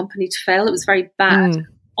 for my company to fail. It was very bad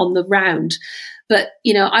on the round. But,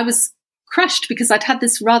 you know, I was crushed because I'd had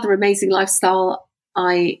this rather amazing lifestyle.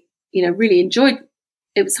 I, you know, really enjoyed.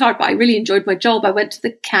 It was hard, but I really enjoyed my job. I went to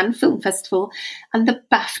the Cannes Film Festival and the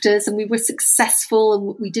BAFTAs, and we were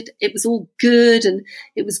successful, and it was all good, and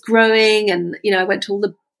it was growing. And, you know, I went to all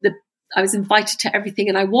I was invited to everything,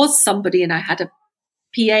 and I was somebody, and I had a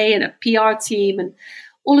PA and a PR team and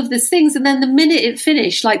all of these things. And then the minute it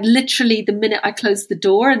finished, like literally the minute I closed the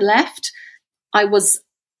door and left, I was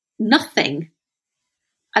nothing.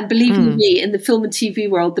 And believe me, in the film and TV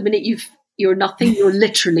world, the minute you're nothing, you're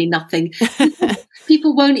literally nothing.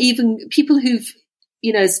 People who've,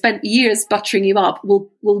 you know, spent years buttering you up will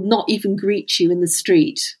not even greet you in the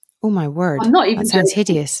street. Oh my word. I'm not even that sounds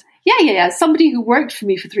hideous. Yeah. Somebody who worked for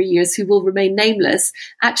me for 3 years, who will remain nameless,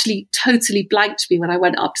 actually totally blanked me when I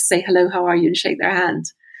went up to say hello, how are you, and shake their hand.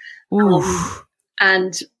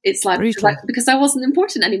 And it's like, because I wasn't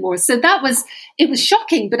important anymore. So it was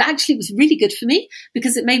shocking, but actually it was really good for me,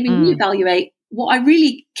 because it made me reevaluate what I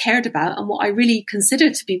really cared about and what I really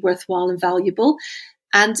considered to be worthwhile and valuable,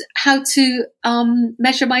 and how to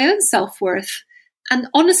measure my own self-worth. And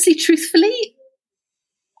honestly, truthfully,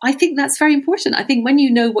 I think that's very important. I think when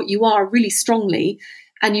you know what you are really strongly,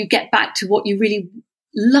 and you get back to what you really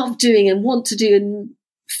love doing and want to do and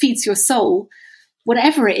feeds your soul,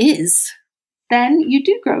 whatever it is, then you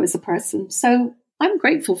do grow as a person. So I'm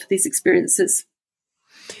grateful for these experiences.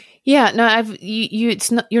 Yeah, no,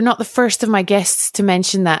 you're not the first of my guests to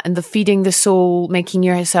mention that, and the feeding the soul, making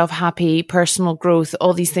yourself happy, personal growth,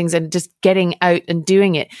 all these things, and just getting out and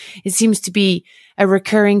doing it. It seems to be a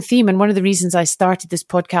recurring theme. And one of the reasons I started this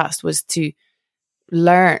podcast was to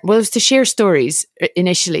learn, well, it was to share stories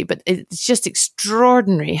initially, but it's just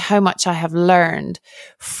extraordinary how much I have learned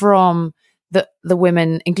from the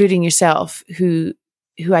women, including yourself, who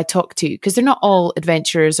I talk to, because they're not all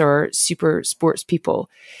adventurers or super sports people,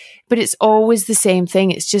 but it's always the same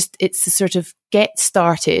thing. It's the sort of get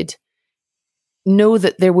started, know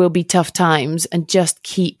that there will be tough times, and just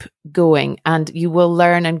keep going, and you will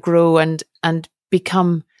learn and grow and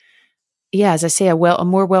become, as I say, a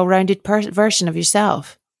more well-rounded version of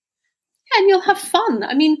yourself. And you'll have fun.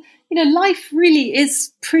 I mean, you know, life really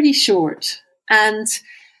is pretty short, and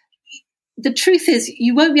the truth is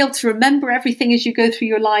you won't be able to remember everything as you go through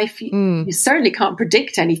your life. You certainly can't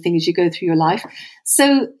predict anything as you go through your life.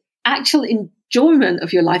 So actual enjoyment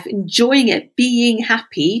of your life, enjoying it, being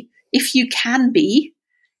happy, if you can be,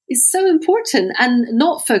 is so important, and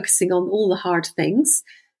not focusing on all the hard things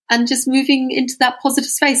and just moving into that positive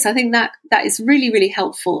space. I think that is really, really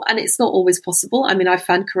helpful. And it's not always possible. I mean, I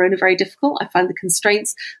found Corona very difficult. I found the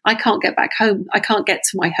constraints. I can't get back home. I can't get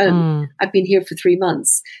to my home. I've been here for 3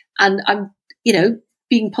 months and I'm,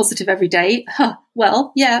 being positive every day.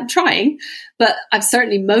 Well, yeah, I'm trying, but I've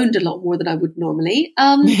certainly moaned a lot more than I would normally.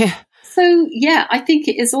 So yeah, I think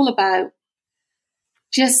it is all about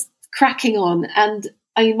just cracking on. And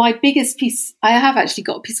I mean, my biggest piece, I have actually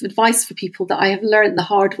got a piece of advice for people that I have learned the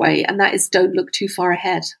hard way, and that is don't look too far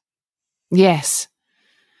ahead. Yes.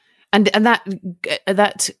 And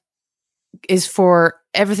that is for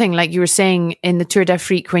everything, like you were saying in the Tour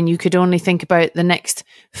d'Afrique, when you could only think about the next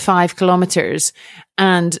 5 kilometers,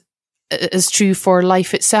 and is true for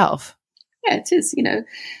life itself. Yeah, it is,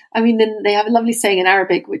 I mean, then they have a lovely saying in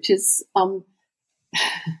Arabic, which is,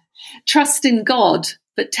 trust in God,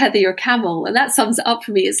 but tether your camel. And that sums it up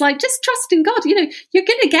for me. It's like, just trust in God. You're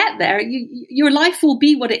going to get there. Your life will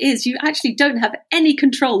be what it is. You actually don't have any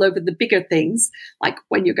control over the bigger things, like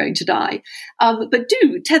when you're going to die. But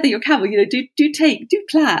do tether your camel, do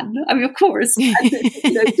plan. I mean, of course,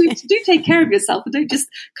 do take care of yourself and don't just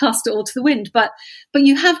cast it all to the wind. But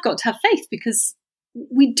you have got to have faith, because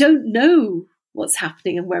we don't know what's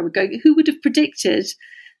happening and where we're going. Who would have predicted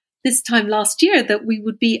this time last year that we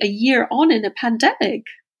would be a year on in a pandemic?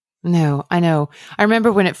 No, I know. I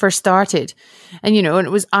remember when it first started, and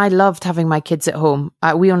and I loved having my kids at home.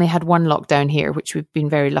 We only had one lockdown here, which we've been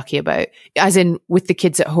very lucky about, as in with the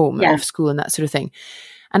kids at home, off school and that sort of thing.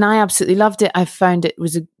 And I absolutely loved it. I found it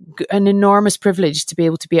was an enormous privilege to be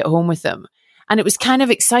able to be at home with them. And it was kind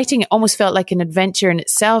of exciting. It almost felt like an adventure in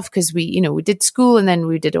itself, because we did school and then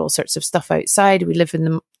we did all sorts of stuff outside. We live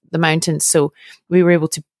in the mountains, so we were able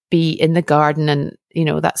to be in the garden and,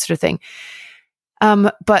 that sort of thing.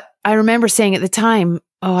 But I remember saying at the time,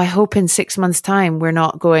 I hope in 6 months' time we're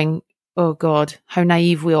not going, oh God, how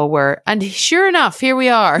naive we all were. And sure enough, here we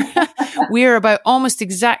are. We're about almost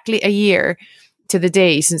exactly a year to the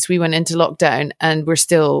day since we went into lockdown, and we're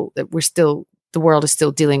still, the world is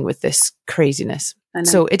still dealing with this craziness.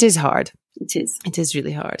 So it is hard. It is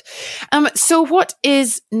really hard. So what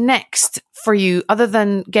is next for you, other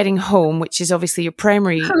than getting home, which is obviously your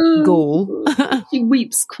primary goal? She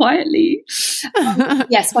weeps quietly.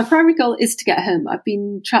 Yes, my primary goal is to get home. I've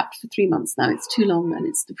been trapped for 3 months now. It's too long and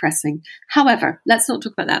it's depressing. However, let's not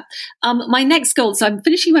talk about that. My next goal, so I'm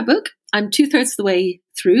finishing my book. I'm 2/3 of the way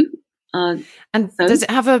through. Does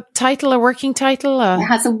it have a title, a working title? It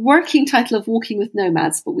has a working title of Walking with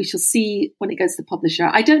Nomads, but we shall see when it goes to the publisher.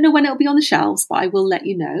 I don't know when it'll be on the shelves, but I will let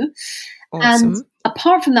you know. Awesome. And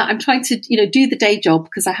apart from that, I'm trying to, do the day job,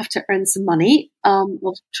 because I have to earn some money,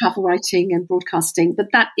 of travel writing and broadcasting.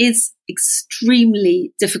 But that is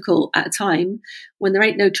extremely difficult at a time when there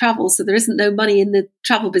ain't no travel. So there isn't no money in the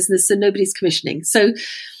travel business, so nobody's commissioning. So,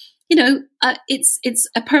 it's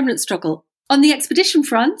a permanent struggle. On the expedition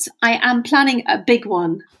front, I am planning a big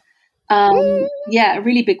one. A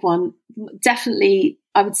really big one. Definitely,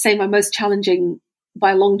 I would say my most challenging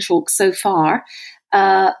by a long chalk so far.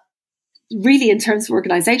 Really in terms of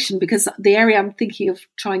organization, because the area I'm thinking of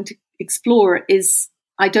trying to explore is,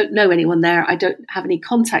 I don't know anyone there. I don't have any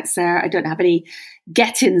contacts there. I don't have any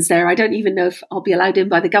get-ins there. I don't even know if I'll be allowed in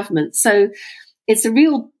by the government. So it's a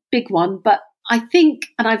real big one, but I think,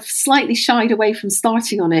 and I've slightly shied away from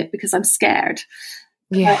starting on it because I'm scared.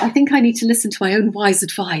 Yeah. I think I need to listen to my own wise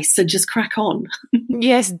advice and just crack on.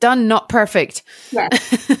 Yes, done, not perfect.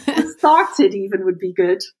 Yes. Started even would be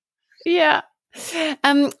good. Yeah.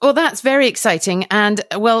 Well, that's very exciting. And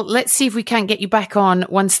well, let's see if we can get you back on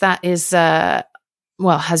once that is,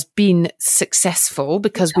 has been successful,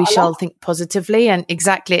 because we shall think positively, and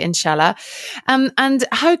exactly, inshallah. And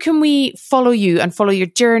how can we follow you and follow your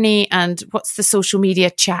journey, and what's the social media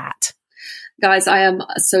chat? Guys, I am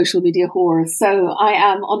a social media whore, so I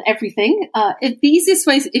am on everything. The easiest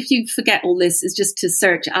way, if you forget all this, is just to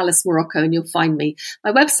search Alice Morocco and you'll find me.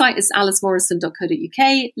 My website is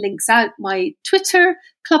alicemorrison.co.uk. Links out. My Twitter,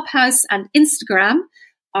 Clubhouse and Instagram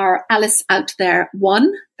are Alice Out There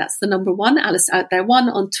 1. That's the number 1, Alice Out There 1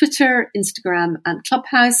 on Twitter, Instagram and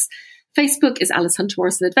Clubhouse. Facebook is Alice Hunter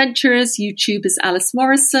Morrison Adventures. YouTube is Alice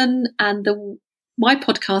Morrison. And my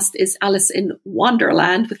podcast is Alice in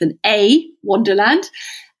Wonderland, with an A, Wonderland.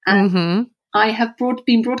 And I have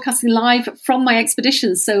been broadcasting live from my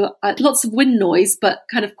expeditions. So lots of wind noise, but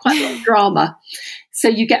kind of quite a lot of drama. So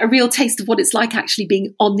you get a real taste of what it's like actually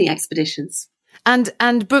being on the expeditions.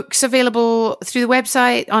 And books available through the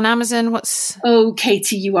website, on Amazon? Oh,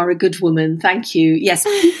 Katie, you are a good woman. Thank you. Yes,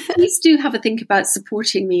 please do have a think about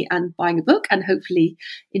supporting me and buying a book and hopefully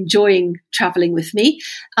enjoying traveling with me.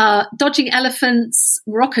 Dodging Elephants,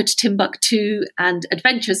 Morocco to Timbuktu, and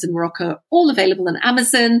Adventures in Morocco, all available on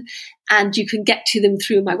Amazon. And you can get to them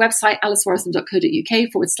through my website,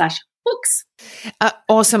 alicewortham.co.uk/books.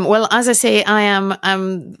 Awesome. Well, as I say,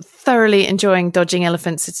 I'm thoroughly enjoying Dodging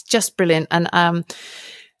Elephants. It's just brilliant. And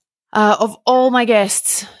of all my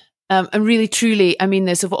guests, and really truly, I mean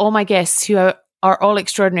this, of all my guests who are all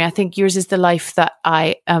extraordinary, I think yours is the life that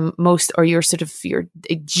I most, or your sort of your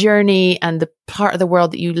journey and the part of the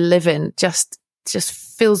world that you live in just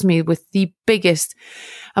fills me with the biggest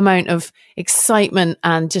amount of excitement,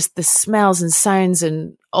 and just the smells and sounds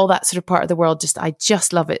and all that sort of part of the world. I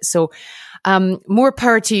just love it. So more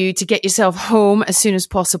power to you to get yourself home as soon as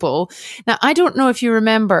possible. Now, I don't know if you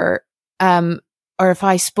remember, or if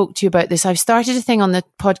I spoke to you about this. I've started a thing on the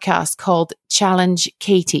podcast called Challenge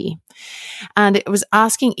Katie, and it was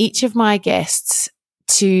asking each of my guests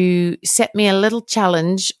to set me a little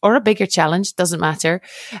challenge or a bigger challenge, doesn't matter,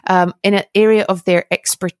 in an area of their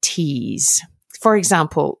expertise. For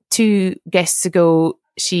example, 2 guests ago,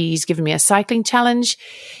 she's given me a cycling challenge.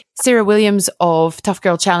 Sarah Williams of Tough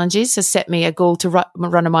Girl Challenges has set me a goal to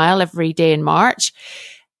run a mile every day in March.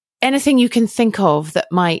 Anything you can think of that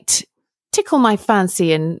might tickle my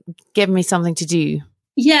fancy and give me something to do?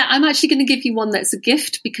 Yeah, I'm actually going to give you one that's a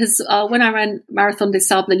gift, because when I ran Marathon des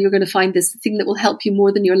Sables, you're going to find this, the thing that will help you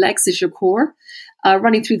more than your legs is your core.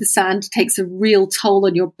 Running through the sand takes a real toll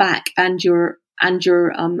on your back and your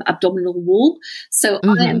abdominal wall. So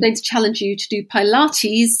I am going to challenge you to do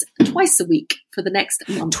Pilates twice a week for the next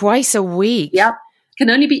month. Twice a week? Yep. Can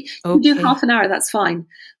only be, you can do half an hour, that's fine.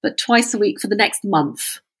 But twice a week for the next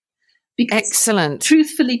month. Because excellent.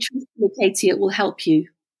 Truthfully, Katie, it will help you.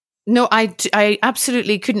 No, I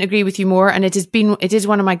absolutely couldn't agree with you more. And it is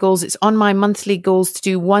one of my goals. It's on my monthly goals to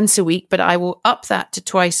do once a week, but I will up that to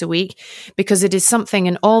twice a week, because it is something,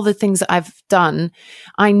 and all the things that I've done,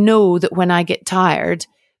 I know that when I get tired,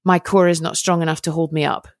 my core is not strong enough to hold me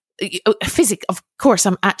up. Of course,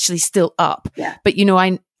 I'm actually still up, but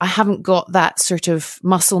I haven't got that sort of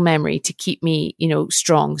muscle memory to keep me,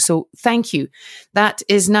 strong. So thank you. That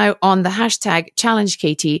is now on the hashtag Challenge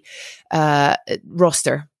Katie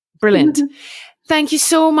roster. Brilliant. Thank you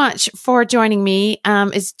so much for joining me.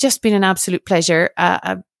 It's just been an absolute pleasure.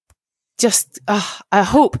 I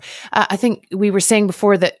hope, I think we were saying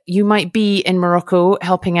before that you might be in Morocco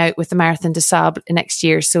helping out with the Marathon des Sables next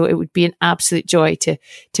year. So it would be an absolute joy to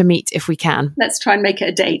meet if we can. Let's try and make it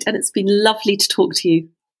a date. And it's been lovely to talk to you.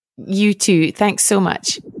 You too. Thanks so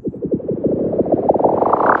much.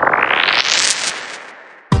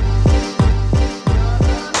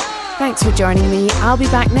 Thanks for joining me. I'll be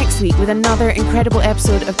back next week with another incredible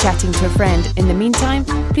episode of Chatting to a Friend. In the meantime,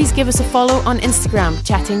 please give us a follow on Instagram,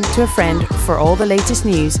 Chatting to a Friend, for all the latest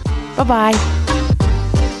news. Bye-bye.